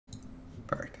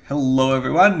Hello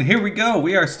everyone, here we go.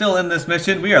 We are still in this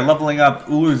mission. We are leveling up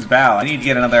Ulu's Vow. I need to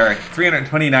get another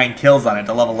 329 kills on it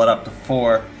to level it up to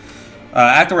 4.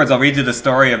 Afterwards I'll read you the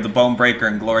story of the Bonebreaker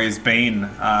and Glory's Bane,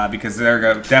 because they're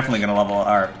definitely going to level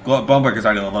up. Bonebreaker's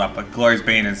already leveled up, but Glory's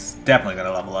Bane is definitely going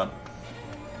to level up.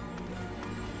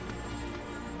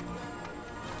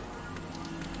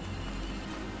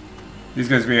 These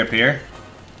guys reappear?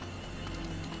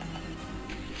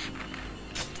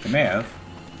 They may have.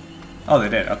 Oh, they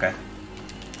did, okay.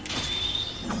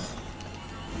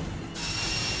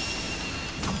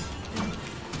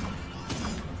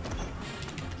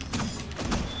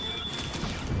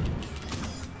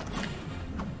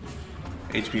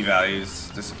 HP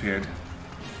values disappeared.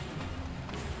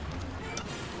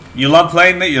 You love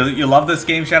playing that? You love this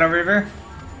game, Shadow Reaver?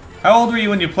 How old were you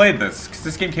when you played this? Because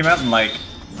this game came out in like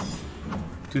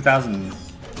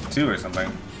 2002 or something.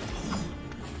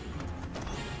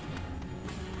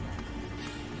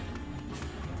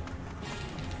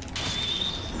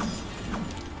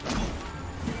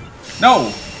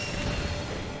 No!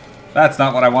 That's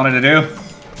not what I wanted to do.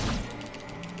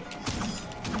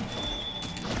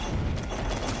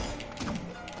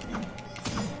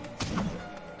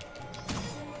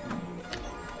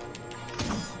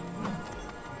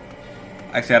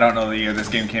 Actually, I don't know the year this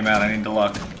game came out. I need to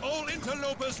look. All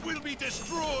interlopers will be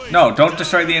destroyed. No, don't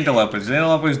destroy the interlopers. The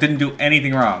interlopers didn't do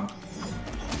anything wrong.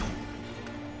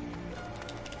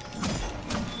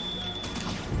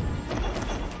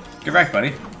 Get wrecked,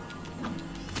 buddy.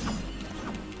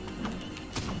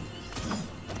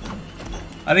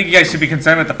 I think you guys should be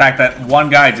concerned with the fact that one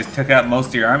guy just took out most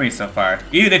of your army so far.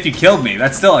 Even if you killed me,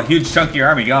 that's still a huge chunk of your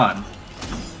army gone.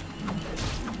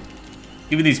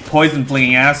 Even these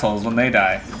poison-flinging assholes when they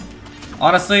die.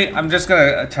 Honestly, I'm just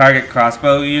gonna target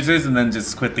crossbow users and then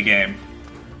just quit the game.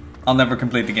 I'll never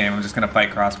complete the game, I'm just gonna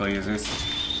fight crossbow users.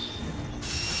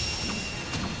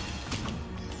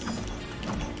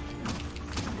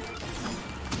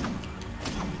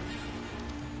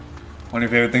 One of your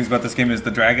favorite things about this game is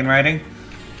the dragon riding?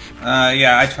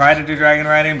 Yeah, I try to do dragon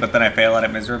riding, but then I fail at it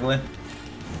miserably.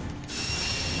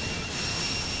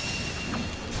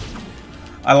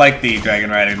 I like the dragon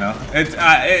riding though.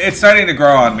 It's starting to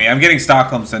grow on me. I'm getting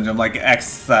Stockholm Syndrome like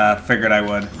X figured I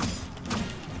would.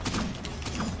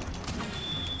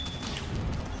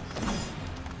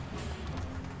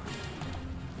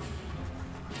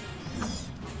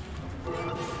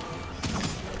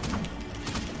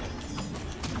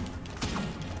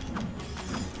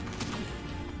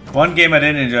 One game I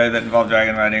didn't enjoy that involved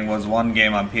dragon riding was one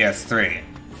game on PS3.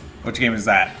 Which game is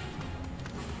that?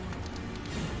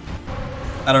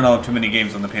 I don't know of too many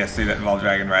games on the PS3 that involve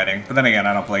dragon riding, but then again,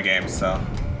 I don't play games, so.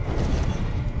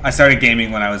 I started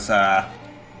gaming when I was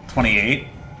 28.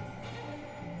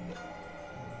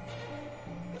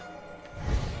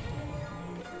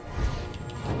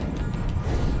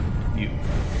 You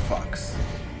fucks.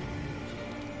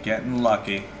 Getting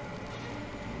lucky.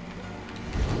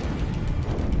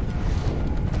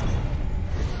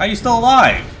 How are you still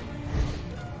alive?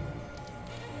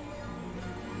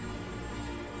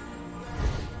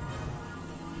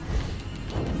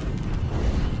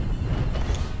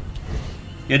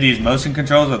 You had to use motion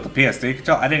controls with the PSD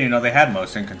controller? I didn't even know they had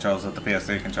motion controls with the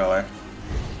PSD controller.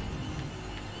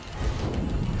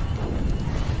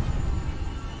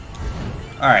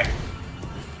 Alright.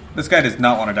 This guy does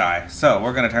not want to die. So,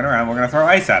 we're going to turn around, we're going to throw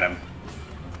ice at him.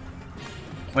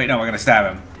 Wait, no, we're going to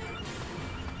stab him.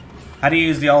 How do you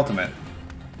use the ultimate?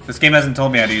 This game hasn't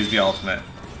told me how to use the ultimate.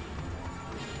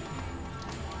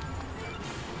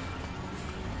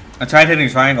 I tried hitting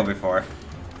triangle before.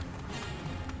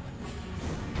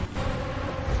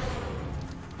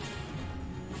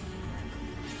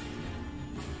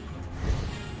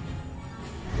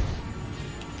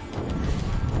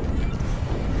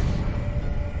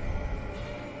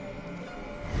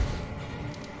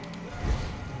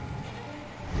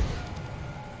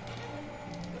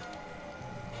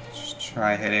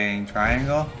 Try hitting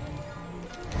triangle.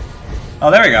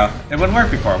 Oh, there we go. It wouldn't work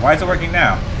before. Why is it working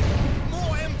now?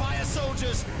 More Empire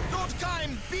soldiers! Lord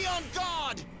Kime, be on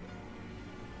guard!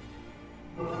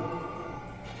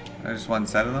 There's just one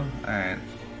set of them? Alright.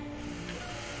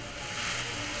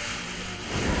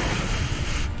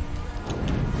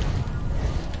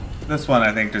 This one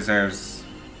I think deserves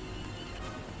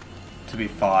to be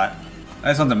fought.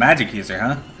 This one's a magic user,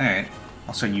 huh? Alright.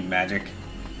 I'll show you magic.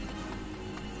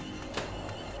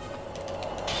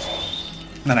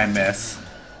 Then I miss.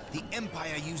 The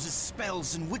Empire uses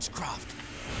spells and witchcraft.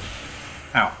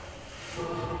 Ow.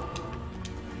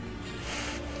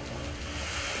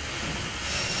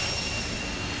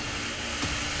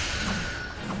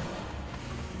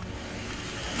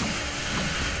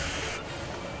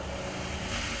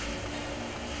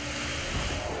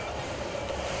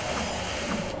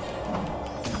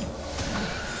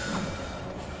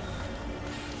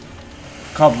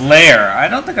 called Lair. I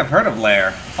don't think I've heard of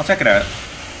Lair. I'll check it out.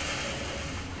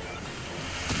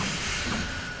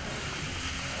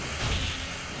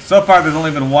 So far, there's only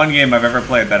been one game I've ever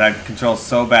played that had controls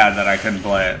so bad that I couldn't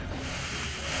play it.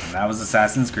 And that was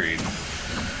Assassin's Creed.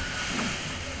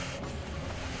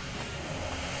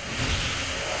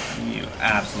 You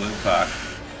absolute fuck.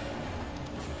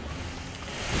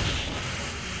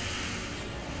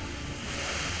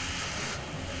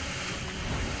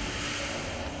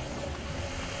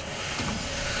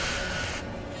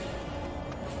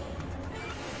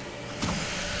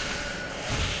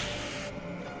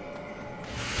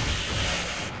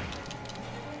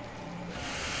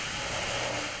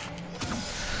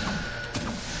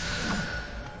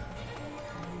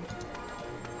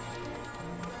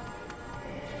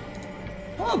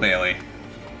 Hello, Bailey.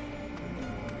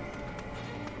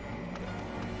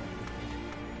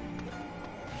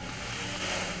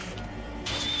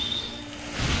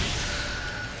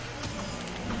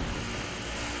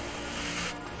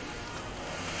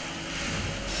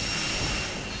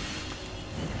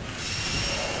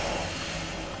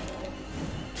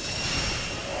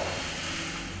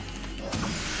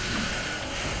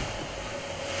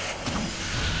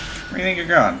 Where do you think you're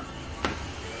going?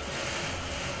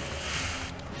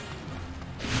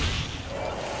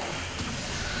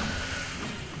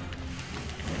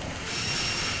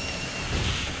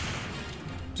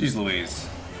 Jeez Louise,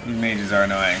 these mages are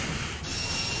annoying.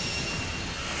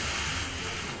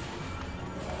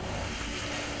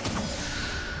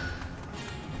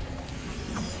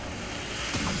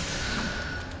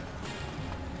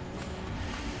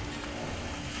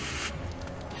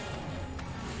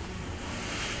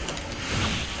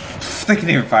 They can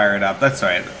even fire it up, that's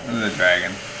right, the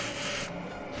dragon.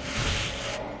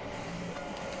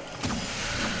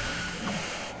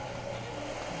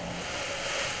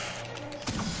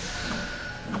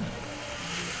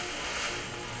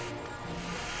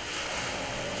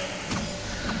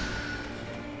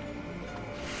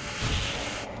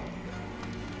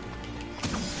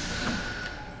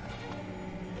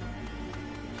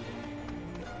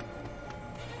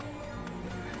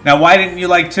 Now, why didn't you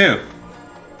like 2?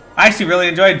 I actually really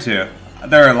enjoyed 2.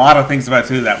 There are a lot of things about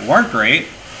 2 that weren't great.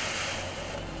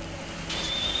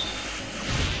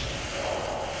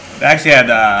 It actually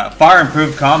had far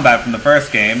improved combat from the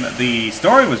first game. The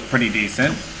story was pretty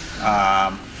decent.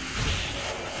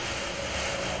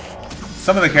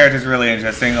 Some of the characters were really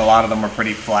interesting. A lot of them were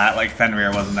pretty flat, like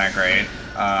Fenrir wasn't that great.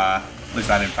 At least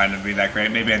I didn't find him to be that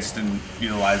great. Maybe I just didn't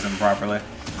utilize him properly.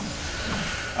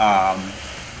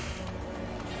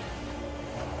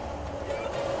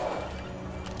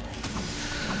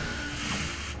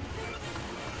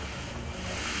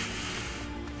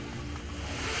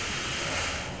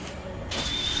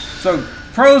 So,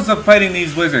 pros of fighting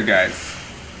these wizard guys.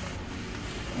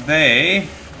 They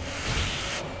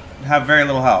have very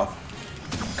little health.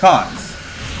 Cons.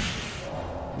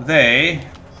 They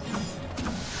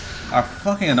are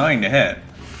fucking annoying to hit.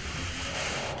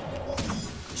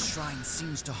 The shrine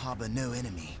seems to harbor no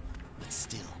enemy, but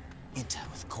still, enter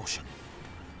with caution.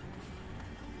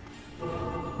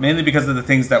 Mainly because of the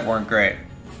things that weren't great.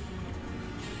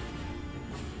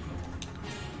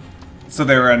 So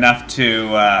they were enough to,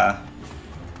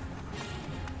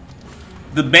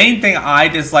 the main thing I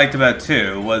disliked about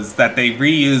 2 was that they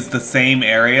reused the same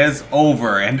areas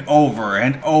over and over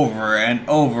and over and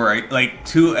over, like,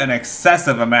 to an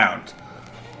excessive amount.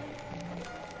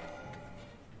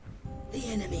 The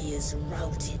enemy is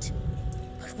routed,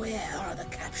 but where are the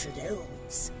captured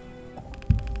elves?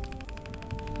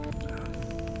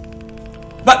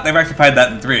 But they rectified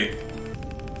that in 3.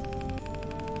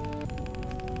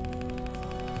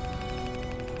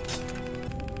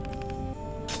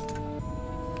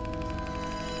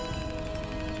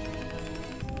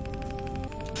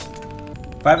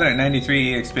 $593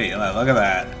 EXP. Look at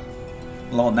that.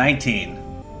 Level 19.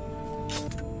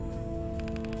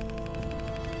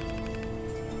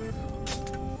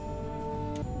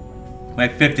 My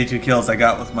 52 kills I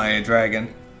got with my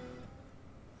dragon.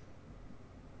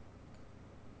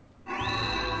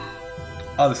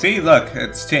 Oh, see? Look,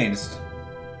 it's changed.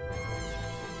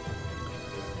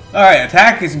 Alright,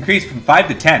 attack is increased from 5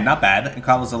 to 10. Not bad. And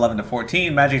combos 11 to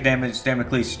 14. Magic damage,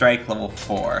 Damocles Strike, level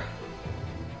 4.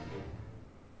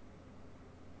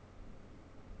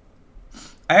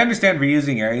 I understand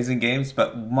reusing areas in games,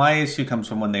 but my issue comes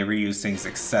from when they reuse things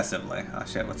excessively. Oh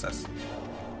shit, what's this?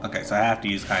 Okay, so I have to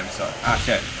use Kind Sword. Ah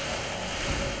shit.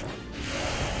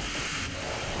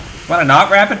 Wanna not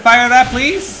rapid fire that,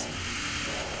 please?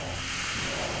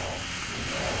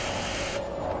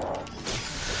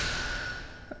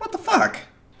 What the fuck?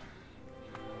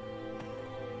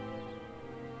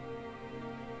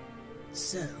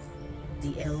 So,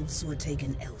 the elves were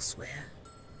taken elsewhere.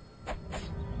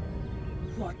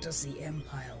 What does the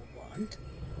Empire want?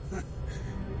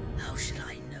 How should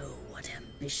I know what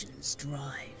ambitions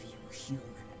drive you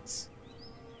humans?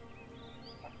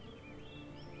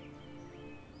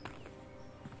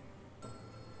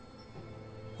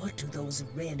 What do those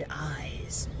red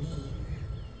eyes mean?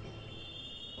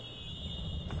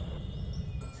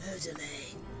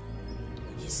 Verdelay.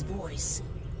 His voice,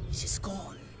 it is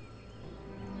gone.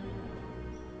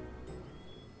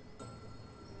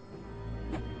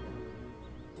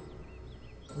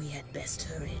 We had best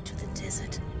hurry to the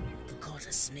desert. The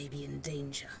goddess may be in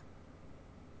danger.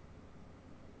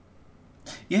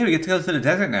 Yeah, we get to go to the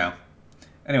desert now.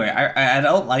 Anyway, I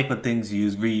don't like when things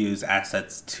reuse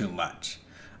assets too much.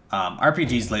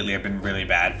 RPGs lately have been really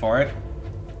bad for it.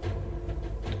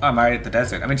 Oh, I'm already at the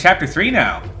desert. I'm in chapter 3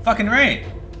 now. Fucking right.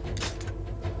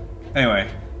 Anyway,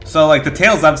 so like the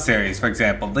Tales of series, for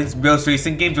example, these most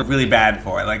recent games are really bad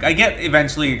for it. Like, I get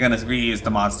eventually you're gonna reuse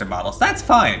the monster models. That's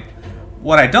fine.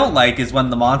 What I don't like is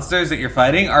when the monsters that you're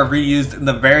fighting are reused in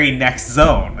the very next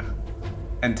zone.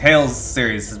 And Tales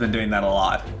series has been doing that a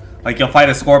lot. Like, you'll fight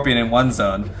a scorpion in one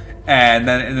zone, and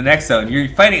then in the next zone, you're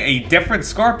fighting a different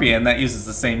scorpion that uses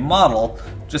the same model,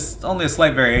 just only a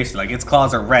slight variation. Like, its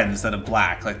claws are red instead of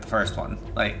black, like the first one.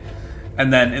 Like,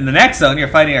 and then in the next zone, you're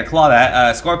fighting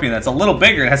a scorpion that's a little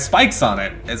bigger and has spikes on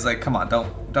it. It's like, come on,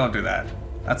 don't do that.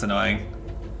 That's annoying.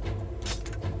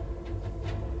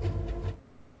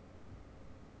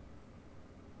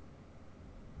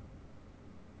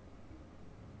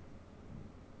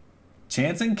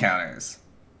 Chance encounters.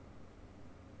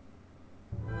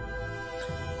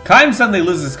 Kaim suddenly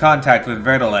loses contact with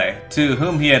Verdelay, to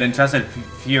whom he had entrusted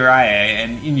Furiae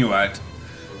and Inuart.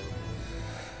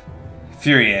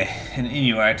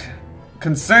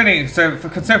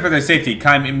 Concern for their safety,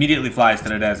 Kaim immediately flies to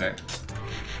the desert.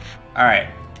 Alright,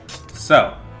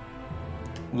 so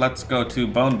let's go to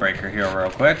Bonebreaker here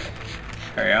real quick.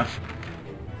 There we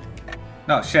go.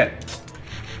 No, shit.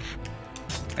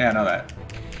 Yeah, I know that.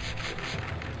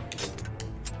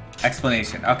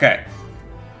 Explanation. Okay.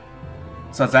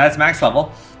 So it's at its max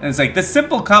level. And it's like, this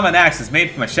simple common axe is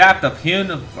made from a shaft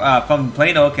hewn from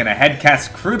plain oak and a head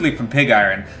cast crudely from pig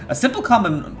iron. A simple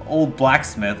common old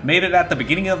blacksmith made it at the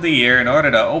beginning of the year in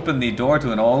order to open the door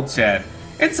to an old shed.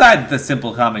 Inside the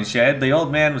simple common shed, the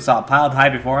old man saw piled high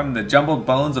before him the jumbled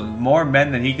bones of more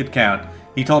men than he could count.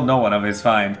 He told no one of his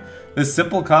find. This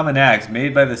simple common axe,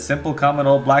 made by the simple common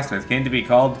old blacksmith, came to be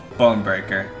called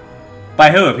Bonebreaker. By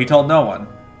who, if he told no one?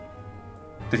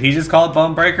 Did he just call it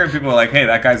Bonebreaker? And people were like, hey,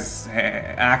 that guy's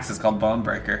axe is called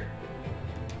Bonebreaker.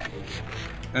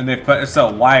 And they put,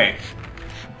 so why?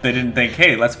 They didn't think,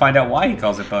 hey, let's find out why he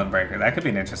calls it Bonebreaker. That could be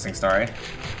an interesting story.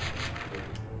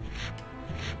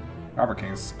 Robert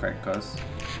King's great goes.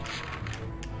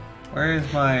 Where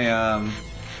is my,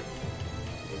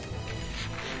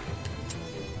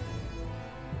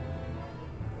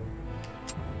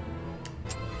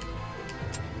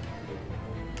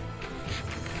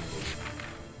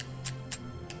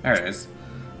 There it is.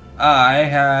 I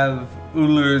have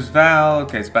Ulur's Vow.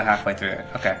 Okay, it's about halfway through it.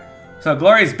 Okay. So,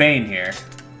 Glorious Bane here.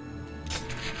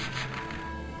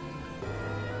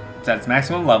 It's at its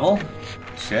maximum level.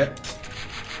 Shit.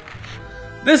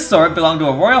 This sword belonged to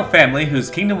a royal family whose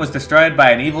kingdom was destroyed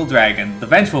by an evil dragon. The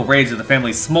vengeful rage of the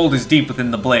family smolders deep within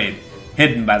the blade,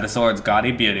 hidden by the sword's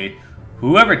gaudy beauty.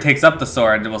 Whoever takes up the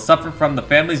sword will suffer from the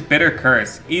family's bitter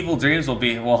curse. Evil dreams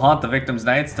will haunt the victim's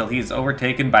nights till he is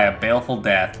overtaken by a baleful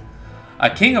death. A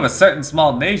king of a certain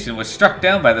small nation was struck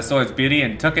down by the sword's beauty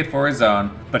and took it for his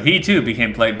own, but he too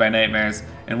became plagued by nightmares,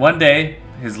 and one day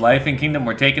his life and kingdom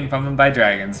were taken from him by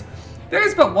dragons. There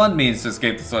is but one means to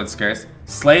escape the sword's curse: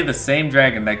 slay the same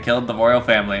dragon that killed the royal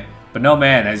family, but no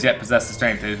man has yet possessed the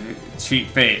strength to cheat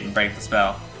fate and break the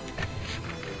spell.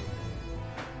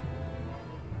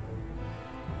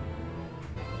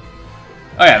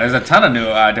 Oh yeah, there's a ton of new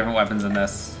different weapons in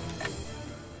this.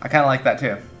 I kind of like that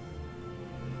too.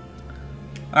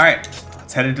 Alright,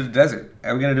 let's head into the desert.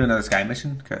 Are we going to do another sky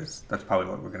mission? Because that's probably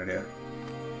what we're going to do.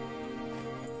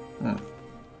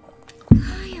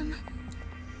 Chaim.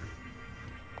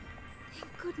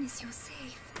 Thank goodness you're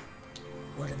safe.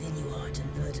 What of Inuart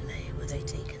and Verdelay? Were they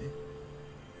taken?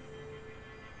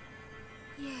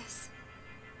 Yes,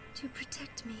 to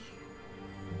protect me.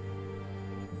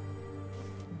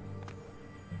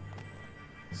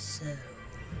 So,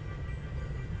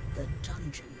 the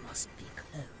dungeon must be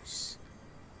close.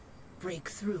 Break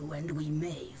through and we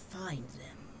may find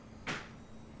them.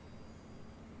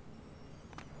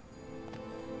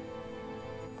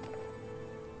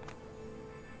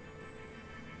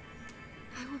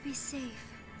 I will be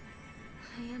safe.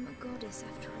 I am a goddess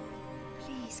after all.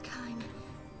 Please, Kaim,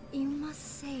 you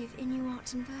must save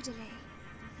Inuart and Verdelay.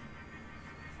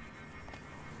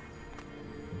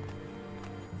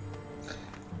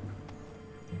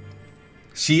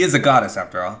 She is a goddess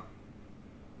after all.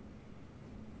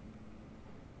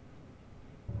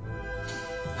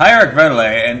 Hierarch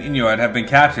Verdelay and Inuart have been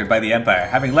captured by the Empire.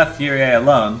 Having left Furiae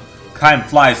alone, Kaim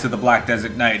flies through the Black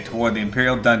Desert Night toward the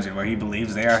Imperial dungeon where he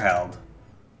believes they are held.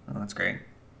 Oh, that's great.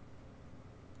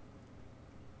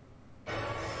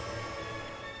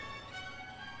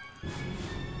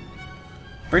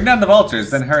 Bring down the vultures,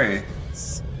 then hurry.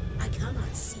 I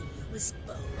cannot see who is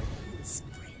foe and who is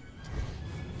friend.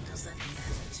 Does that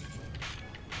matter to you?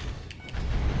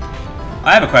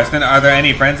 I have a question. Are there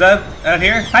any friends out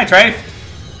here? Hi, Trafe.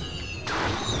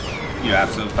 You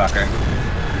absolute fucker.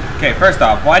 Okay, first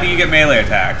off, why do you get melee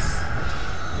attacks?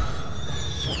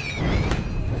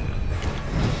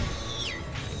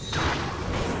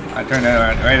 I turned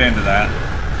right into that.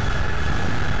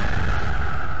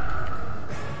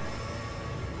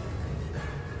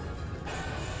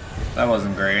 That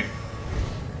wasn't great.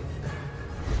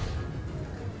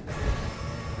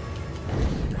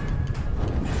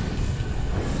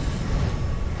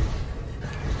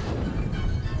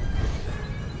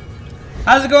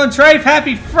 How's it going, Trafe?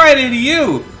 Happy Friday to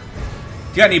you! You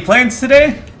got any plans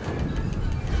today?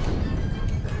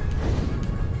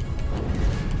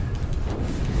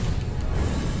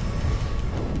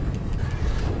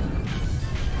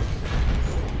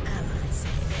 Allies,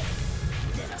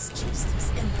 let us chase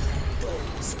these Empire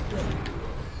dogs away.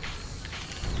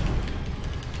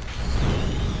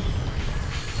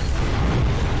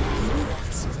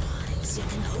 Inuart strives, yet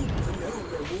can hope for no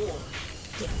reward.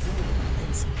 The fool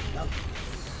is love.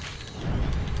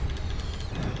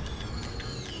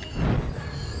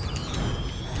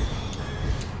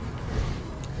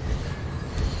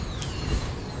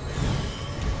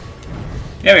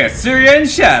 Yeah, we got Syria and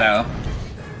Shadow.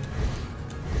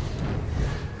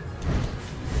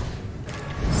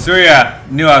 Surya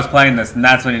knew I was playing this, and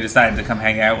that's when he decided to come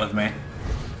hang out with me.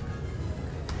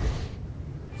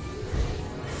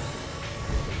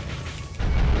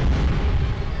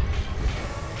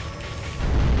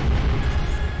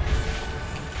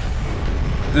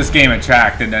 This game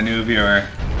attracted a new viewer,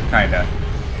 kinda.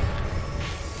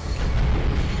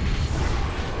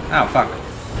 Oh, fuck.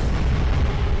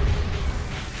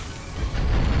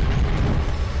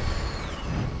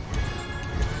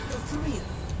 The three of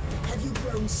you, have you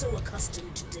grown so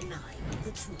accustomed to denying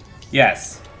the truth?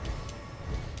 Yes.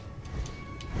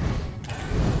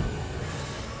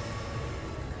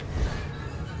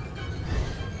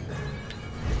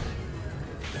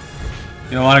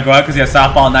 You don't want to go out because you have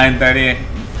softball 9:30,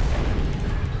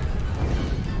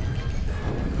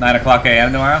 9 o'clock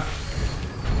a.m. tomorrow?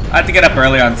 I have to get up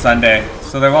early on Sunday,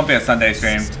 so there won't be a Sunday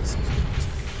stream.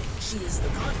 She is the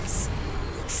goddess,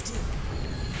 but still.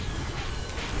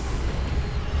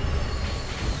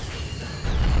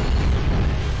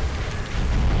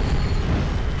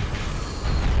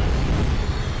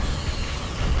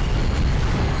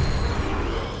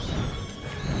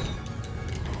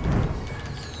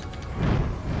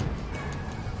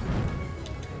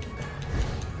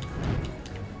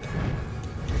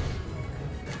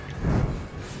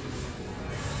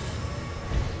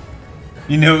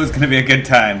 You knew it was going to be a good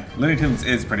time. Looney Tunes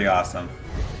is pretty awesome.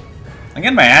 I'm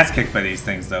getting my ass kicked by these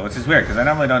things though, which is weird because I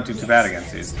normally don't do too bad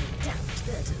against these.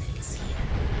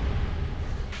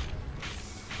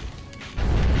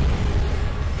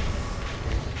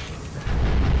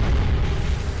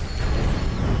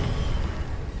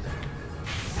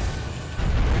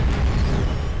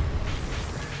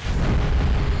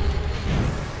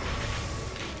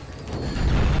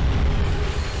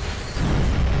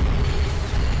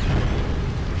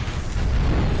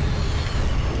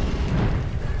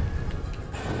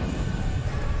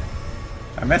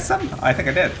 I missed some? Oh, I think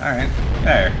I did. Alright.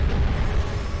 There.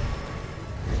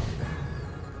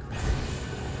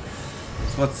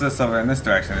 So what's this over in this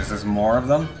direction? Is there more of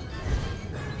them?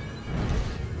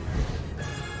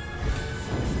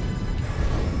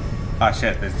 Oh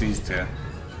shit, there's these two.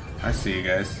 I see you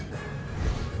guys.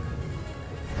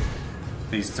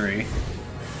 These three.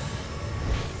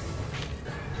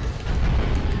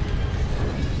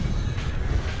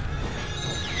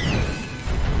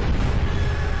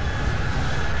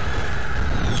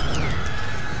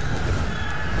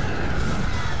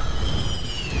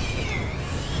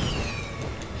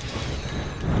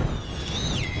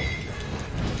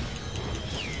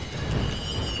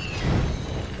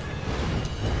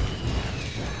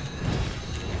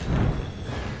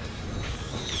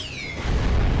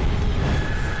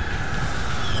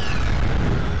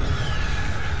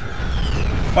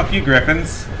 Fuck you,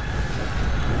 Griffins.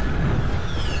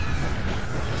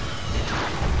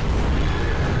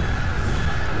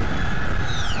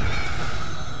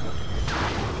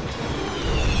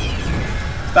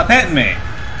 Stop hitting me!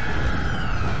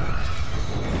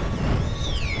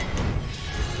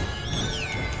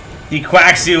 He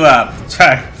quacks you up.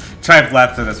 Try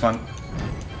left for this one.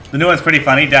 The new one's pretty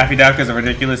funny. Daffy Duck is a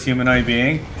ridiculous humanoid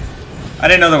being. I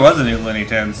didn't know there was a new Looney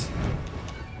Tunes.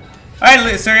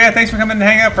 Alright, Surya, thanks for coming and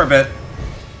hang out for a bit.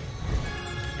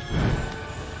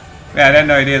 Yeah, I had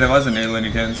no idea there was a new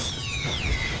Looney Tunes.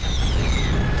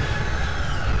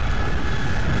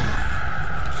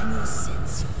 Can you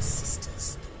sense your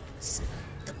sister's thoughts?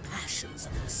 The passions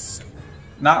of her soul?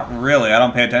 Not really. I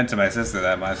don't pay attention to my sister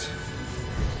that much.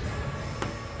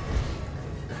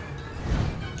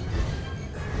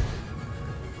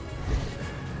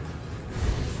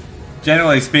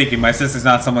 Generally speaking, my sister's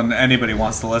not someone anybody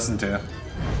wants to listen to.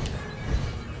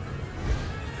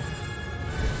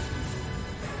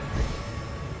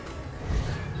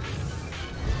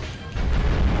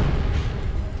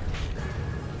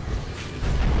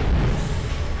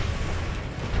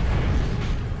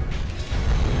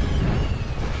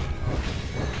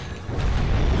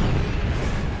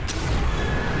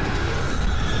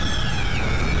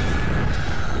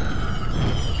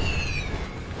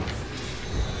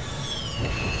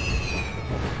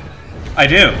 I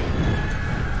do.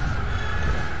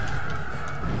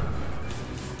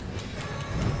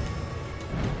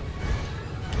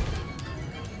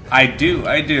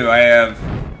 I do. I have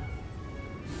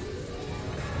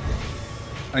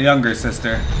a younger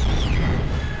sister.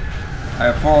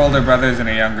 I have 4 older brothers and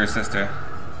a younger sister.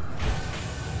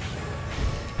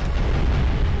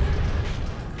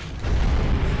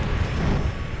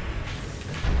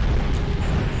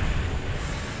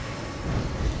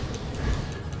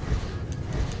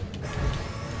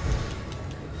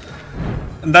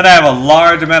 And then I have a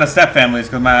large amount of step families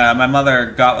because my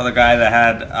mother got with a guy that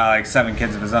had like 7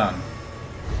 kids of his own.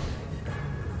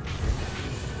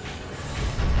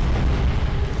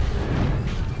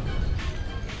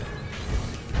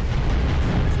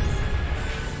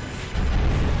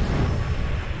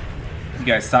 You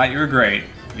guys thought you were great.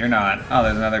 You're not. Oh,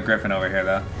 there's another griffin over here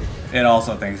though. It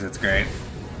also thinks it's great.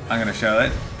 I'm gonna show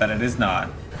it that it is not.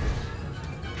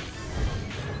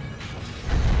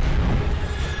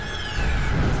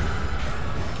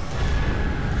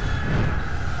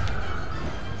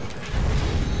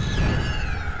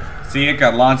 See, it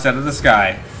got launched out of the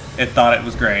sky. It thought it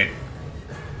was great.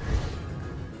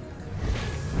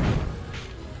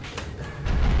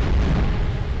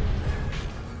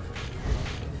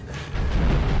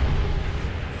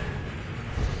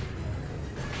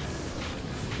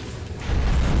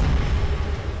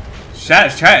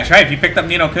 Try if you picked up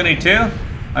Ni no Kuni too?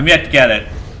 I'm yet to get it.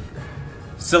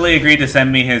 Silly agreed to send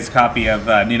me his copy of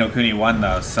Ni no Kuni 1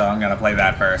 though, so I'm gonna play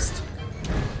that first.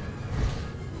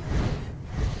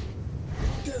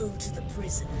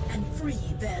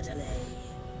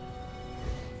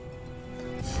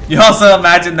 You also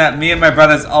imagine that me and my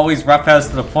brothers always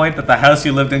roughhoused to the point that the house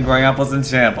you lived in growing up was in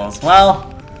shambles.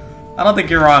 Well, I don't think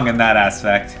you're wrong in that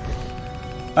aspect.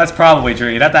 That's probably true.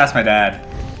 You'd have to ask my dad.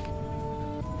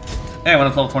 Hey, I went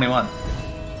up to level 21.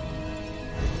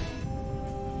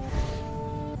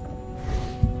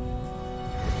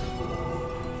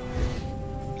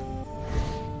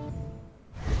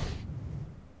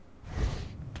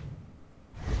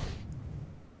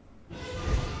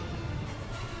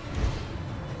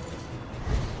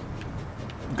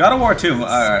 God of War 2,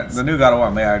 the new God of War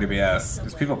may already be out.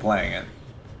 There's people playing it.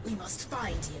 We must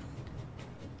find him.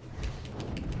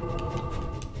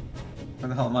 Where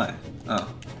the hell am I? Oh.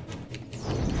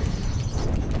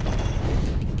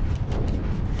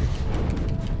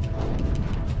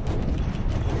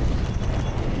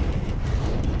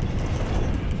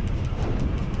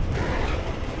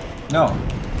 No.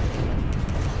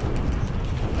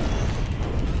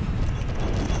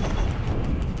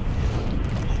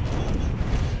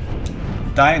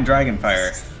 Die in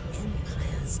Dragonfire.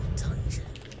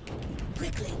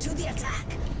 Quickly to the attack.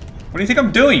 What do you think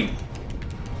I'm doing?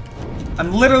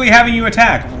 I'm literally having you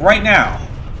attack right now.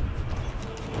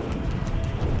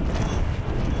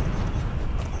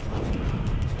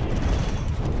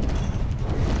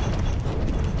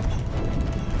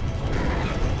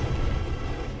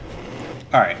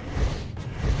 All right.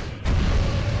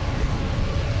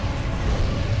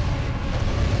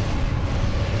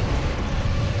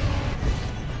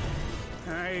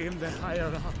 I am the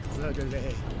hierarch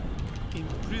Furiae,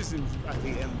 imprisoned by the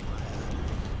Empire.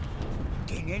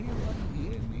 Can anyone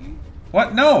hear me?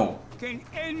 What? No. Can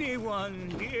anyone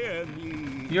hear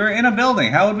me? You're in a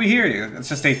building. How would we hear you? It's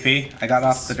just HP. I got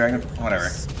off the dragon. Whatever.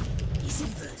 Is it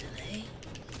Verdale?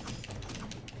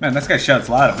 Man, this guy shouts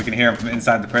loud if we can hear him from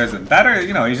inside the prison. That or,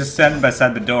 you know, he's just standing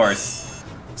beside the doors,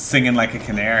 singing like a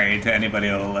canary to anybody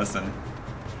who will listen.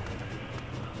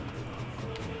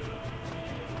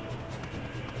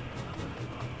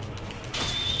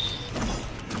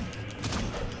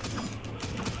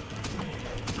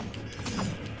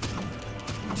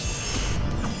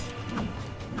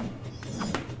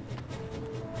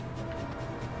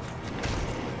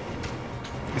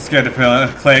 You scared to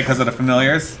play it because of the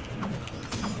familiars?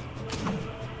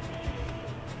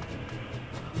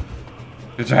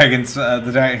 Your dragon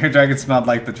smelled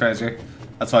like the treasure.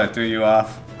 That's why I threw you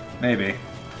off. Maybe.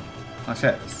 Oh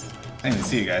shit. I didn't even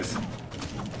see you guys.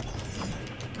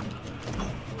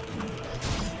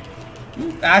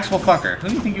 You actual fucker. Who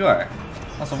do you think you are?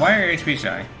 Also, why are your HP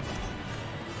showing?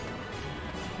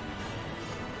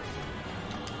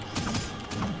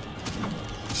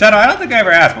 Shadow, I don't think I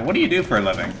ever asked, but what do you do for a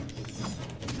living?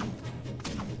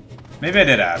 Maybe I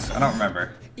did ask. I don't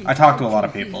remember. I talk to a lot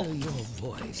of people. Hear your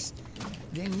voice.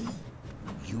 Then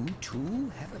you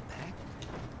too have a pact?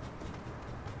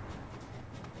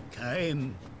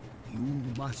 Kaim, you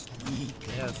must be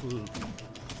careful.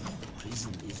 The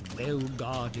prison is well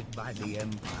guarded by the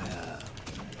Empire.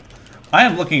 I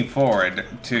am looking forward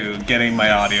to getting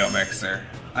my audio mixer.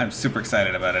 I'm super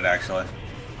excited about it, actually.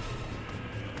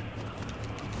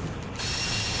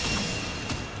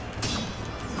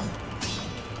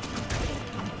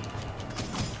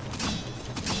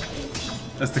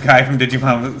 That's the guy from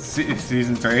Digimon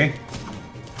Season 3.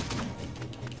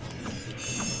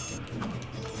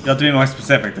 You'll have to be more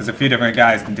specific. There's a few different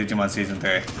guys in Digimon Season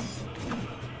 3.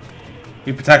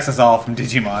 He protects us all from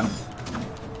Digimon.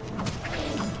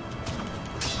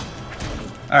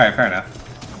 Alright, fair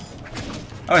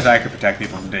enough. I wish I could protect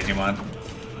people from Digimon,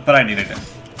 but I needed it.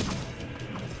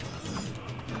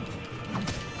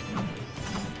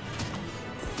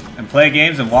 And play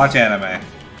games and watch anime.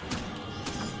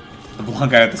 The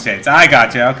blonde guy with the shades. I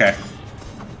got you, okay.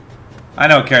 I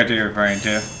know what character you're referring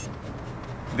to.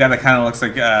 The guy that kind of looks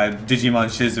like Digimon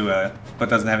Shizua, but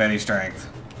doesn't have any strength.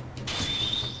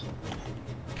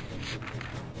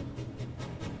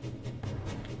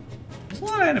 There's a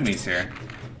lot of enemies here.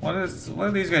 What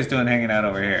are these guys doing hanging out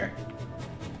over here?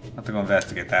 I'll have to go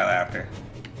investigate that after.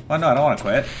 Well, no, I don't want to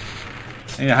quit.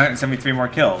 I need 173 more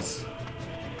kills.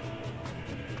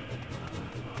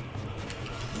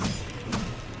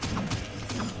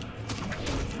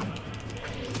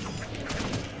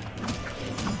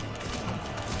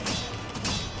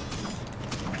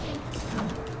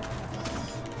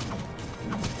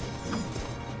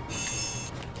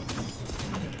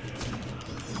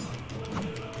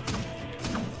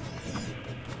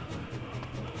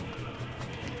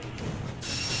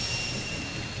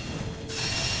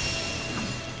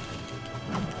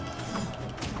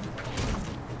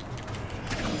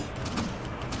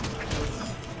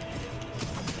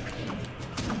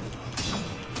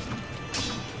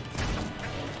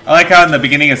 I like how in the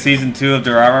beginning of Season 2 of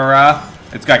Durarara,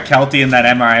 it's got Kelty in that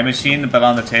MRI machine, but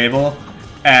on the table,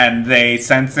 and they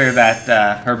censor that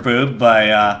her boob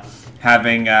by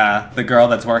having the girl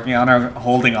that's working on her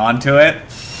holding on to it.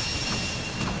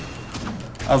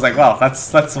 I was like, well,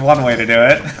 that's one way to do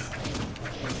it.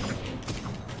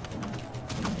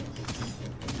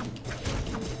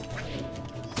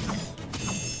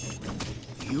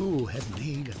 You have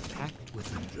made a pact with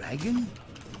a dragon?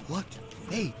 What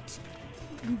fate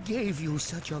gave you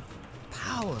such a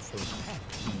powerful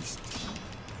pact beast?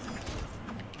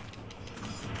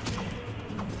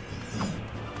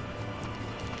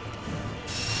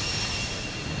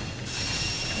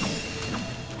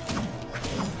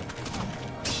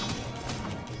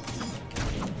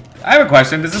 I have a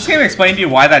question. Does this game explain to you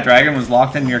why that dragon was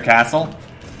locked in your castle?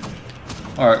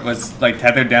 Or it was, like,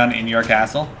 tethered down in your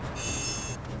castle?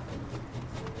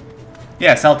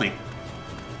 Yeah, Celty.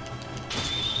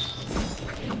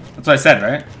 That's what I said,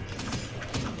 right?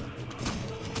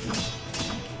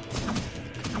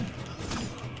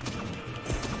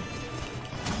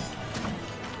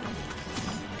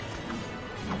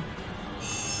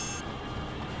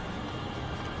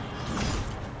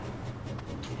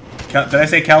 Did I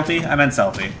say Kelty? I meant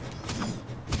Celty.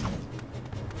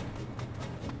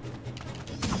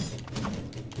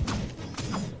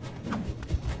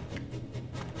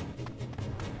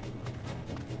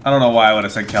 I don't know why I would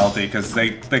have said Kelty, because they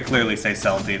clearly say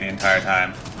Celty the entire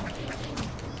time.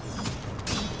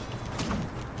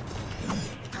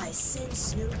 I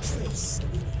sense no trace of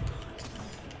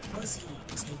Drakengard. Was he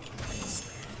taken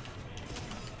elsewhere?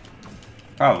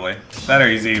 Probably. That or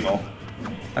he's evil.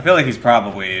 I feel like he's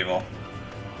probably evil.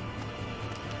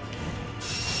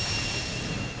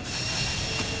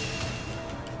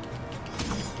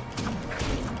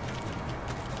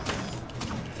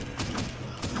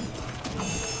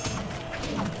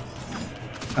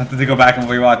 I have to go back and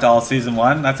rewatch all season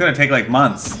 1. That's gonna take like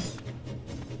months.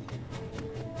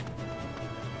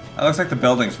 That looks like the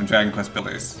buildings from Dragon Quest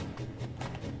Builders.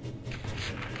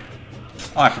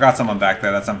 Oh, I forgot someone back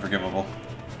there. That's unforgivable.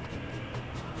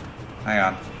 Hang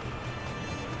on.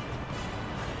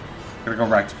 Gotta go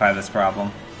rectify this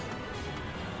problem.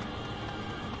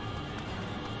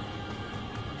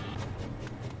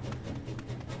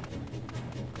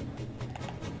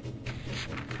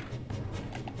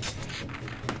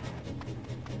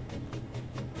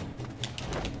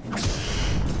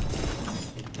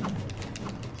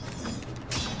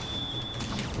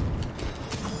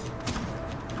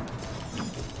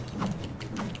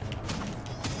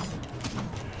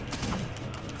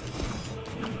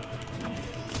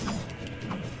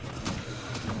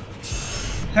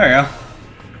 There we go.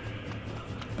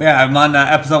 Yeah, I'm on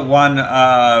episode 1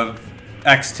 of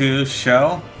X2's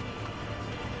show.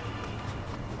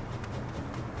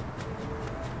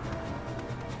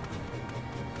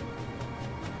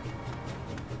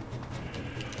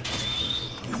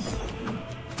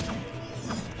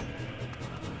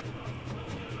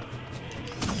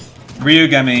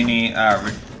 MearoGaming,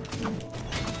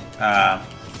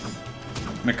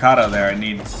 Mikado there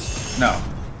needs... No.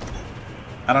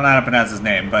 I don't know how to pronounce his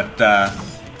name, but the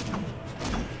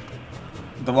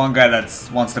one guy that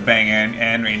wants to bang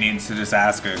Henry needs to just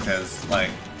ask her, because, like,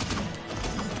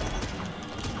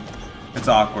 it's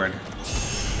awkward.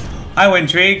 Hi,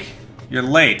 Wintrigue. You're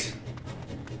late.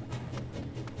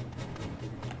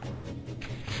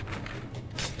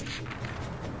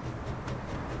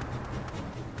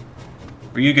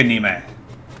 Ryuga Nime.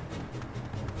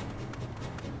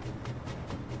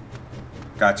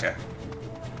 Gotcha.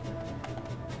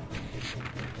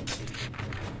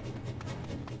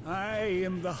 I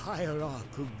am the hierarch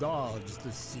who guards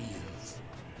the seals.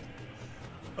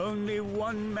 Only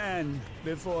one man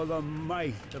before the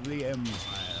might of the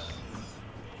Empire.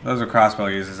 Those are crossbow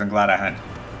users. I'm glad I had.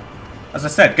 As I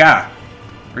said, Ga.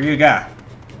 Ryuga.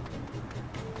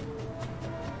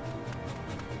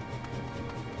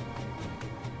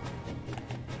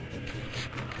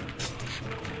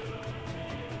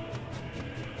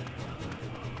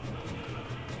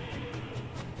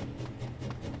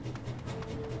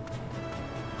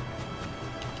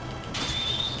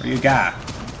 Ryuga.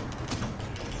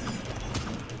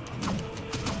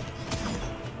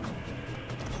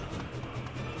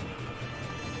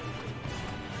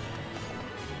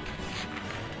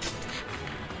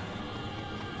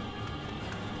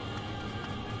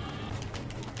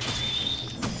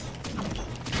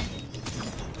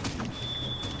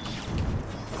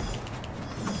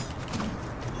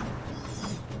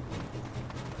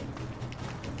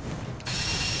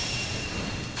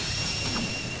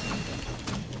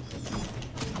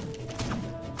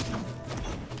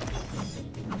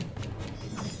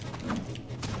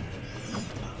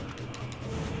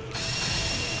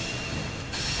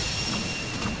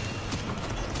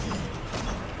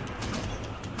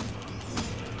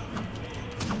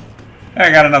 I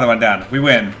got another one down. We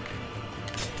win.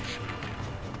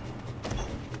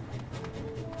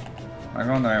 Am I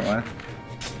going the right way?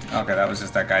 Okay, that was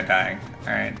just that guy dying.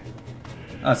 Alright.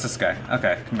 Oh, it's this guy.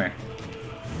 Okay, come here.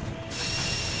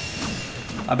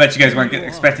 I bet you guys weren't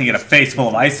expecting to get a face full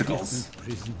of icicles.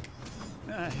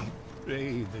 I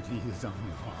pray that he is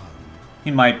unharmed.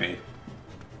 He might be.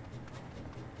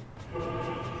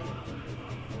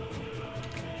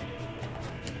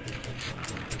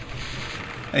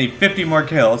 Hey, 50 more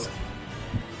kills.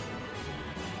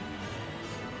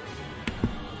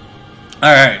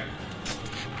 Alright.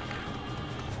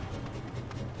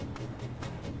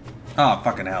 Oh,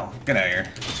 fucking hell. Get out of here.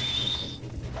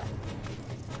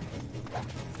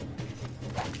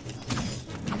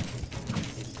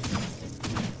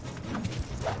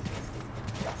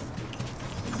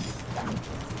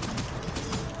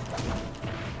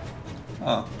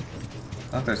 Oh.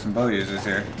 I thought there's some bow users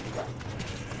here.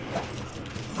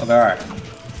 Oh, there are.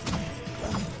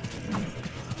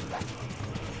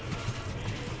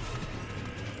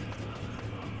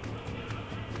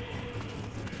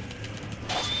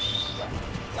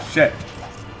 Shit.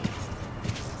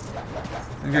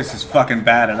 I guess just fucking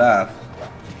batted up. I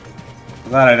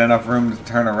thought I had enough room to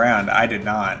turn around. I did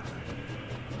not.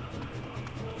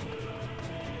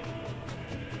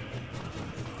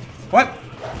 What?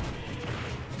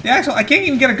 The actual... I can't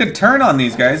even get a good turn on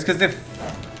these guys, because if...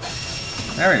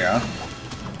 There we go.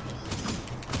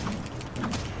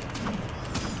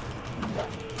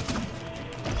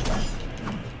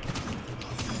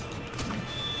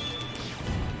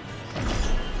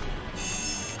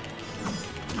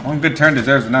 One good turn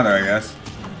deserves another, I guess.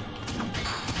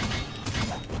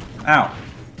 Ow.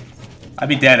 I'd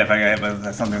be dead if I got hit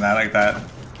with something like that.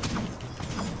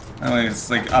 Oh, it's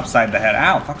like upside the head.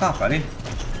 Ow, fuck off, buddy.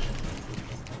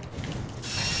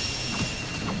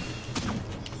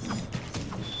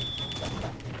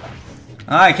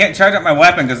 Ah, I can't charge up my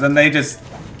weapon because then they just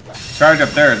charge up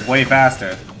theirs way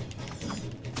faster.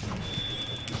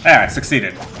 There, I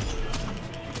succeeded.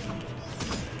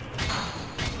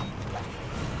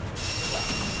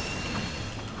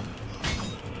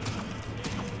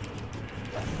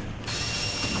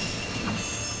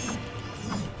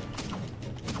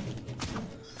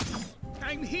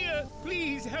 I'm here.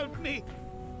 Please help me.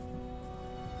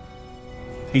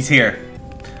 He's here.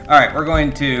 Alright, we're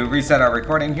going to reset our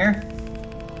recording here.